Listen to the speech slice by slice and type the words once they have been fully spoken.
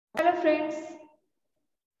Hello friends,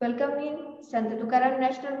 welcome in Sant Tukaram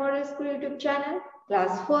National Model School YouTube channel,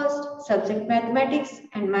 class 1st, subject mathematics,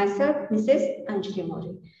 and myself, Mrs. Anjali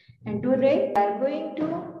More. And today we are going to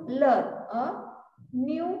learn a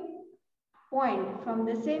new point from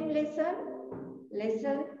the same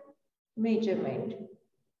lesson measurement.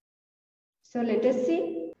 So let us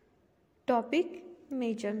see. Topic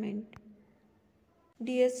measurement.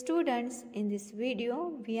 Dear students, in this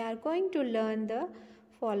video we are going to learn the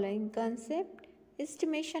following concept: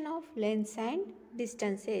 estimation of lengths and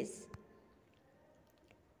distances.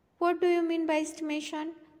 What do you mean by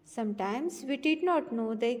estimation? Sometimes we did not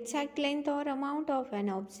know the exact length or amount of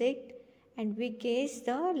an object and we guess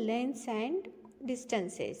the lengths and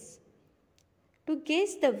distances. To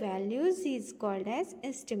guess the values is called as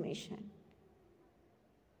estimation.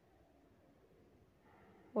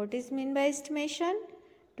 What is meant by estimation?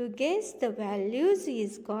 To guess the values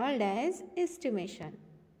is called as estimation.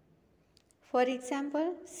 For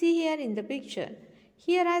example, see here in the picture.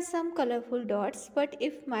 Here are some colorful dots, but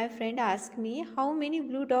if my friend asks me how many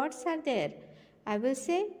blue dots are there, I will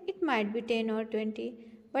say it might be 10 or 20.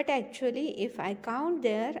 But actually, if I count,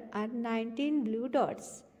 there are 19 blue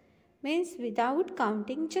dots. Means without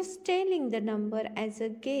counting, just telling the number as a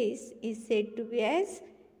guess is said to be as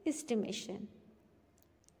estimation.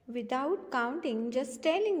 Without counting, just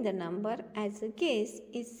telling the number as a guess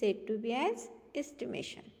is said to be as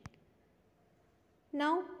estimation.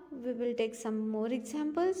 Now we will take some more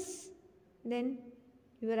examples, then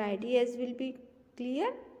your ideas will be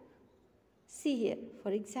clear. See here,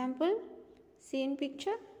 for example, see in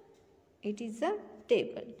picture, it is a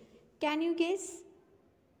table. Can you guess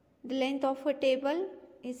the length of a table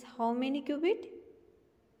is how many cubits?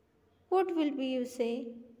 What will be you say?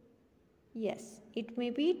 Yes, it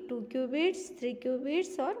may be 2 cubits, 3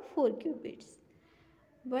 cubits or 4 cubits.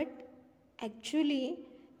 But actually,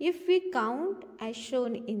 if we count as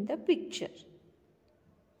shown in the picture,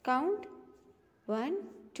 count 1,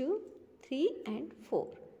 2, 3 and 4.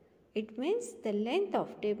 It means the length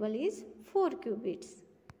of table is 4 cubits.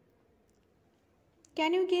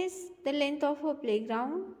 Can you guess the length of a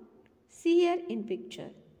playground? See here in picture.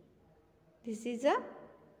 This is a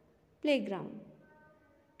playground.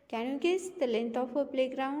 Can you guess the length of a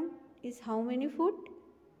playground is how many foot?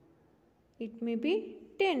 It may be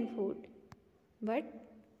 10 foot. But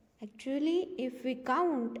actually, if we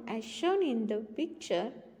count as shown in the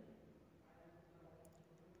picture,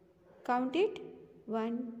 count it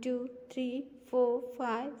 1, 2, 3, 4,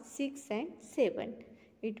 5, 6 and 7.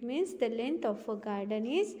 It means the length of a garden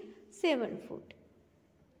is 7 foot.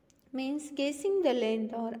 Means guessing the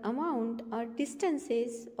length or amount or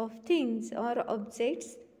distances of things or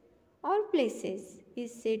objects or places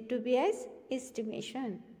is said to be as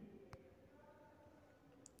estimation.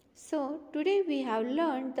 So today we have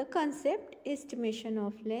learned the concept estimation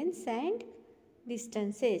of lengths and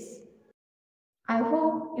distances. I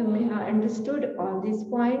hope you may have understood all these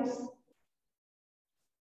points.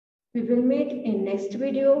 We will meet in next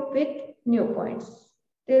video with new points.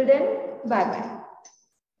 Till then, bye bye.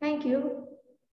 Thank you.